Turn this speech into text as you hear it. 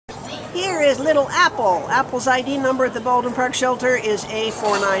Here is little Apple. Apple's ID number at the Baldwin Park shelter is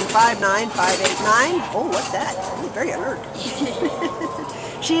A4959589. Oh, what's that? Oh, very alert.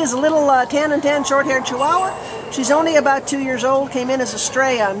 She is a little tan and tan short-haired Chihuahua. She's only about 2 years old, came in as a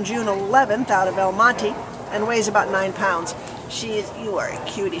stray on June 11th out of El Monte, and weighs about 9 pounds. You are a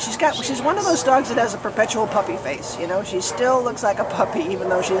cutie. She's one of those dogs that has a perpetual puppy face, you know. She still looks like a puppy, even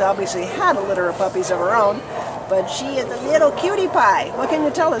though she's obviously had a litter of puppies of her own. But she is a little cutie pie. What can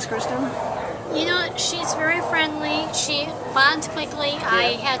you tell us, Kristen? You know, she's very friendly. She bonds quickly. Yeah.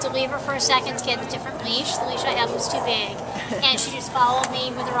 I had to leave her for a second to get a different leash. The leash I had was too big. And she just followed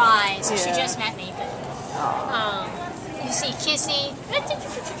me with her eyes. Yeah. She just met me. But, you see Kissy.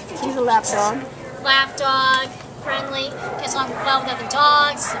 She's a lap dog. Lap dog. Friendly, gets along well with other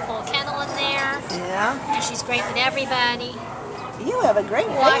dogs, there's a full kennel in there. Yeah. And she's great with everybody. You have a great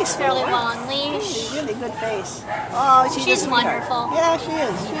face. Walks fairly well on leash. Really good face. Oh, she's wonderful. Yeah, she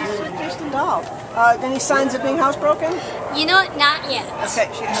is. She's just a doll. Any signs of being housebroken? You know, not yet. Okay.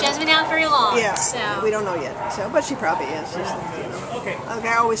 She hasn't been out very long. Yeah. So we don't know yet. So, but she probably is. She's, you know. Okay.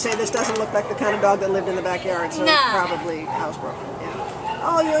 I always say this doesn't look like the kind of dog that lived in the backyard, so it's probably housebroken. Yeah.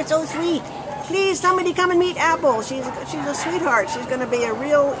 Oh, you're so sweet. Please, somebody come and meet Apple. She's a sweetheart. She's going to be a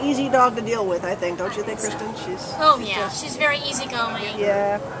real easy dog to deal with, I think. Don't you think, Kristen? She's very easygoing.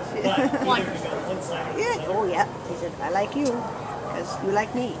 Yeah. Wonderful. Yeah. Oh, yeah. She said, I like you because you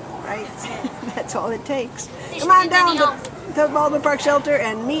like me, right? That's all it takes. Come on down to the Baldwin Park shelter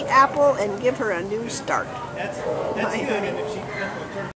and meet Apple and give her a new start. Bye, honey.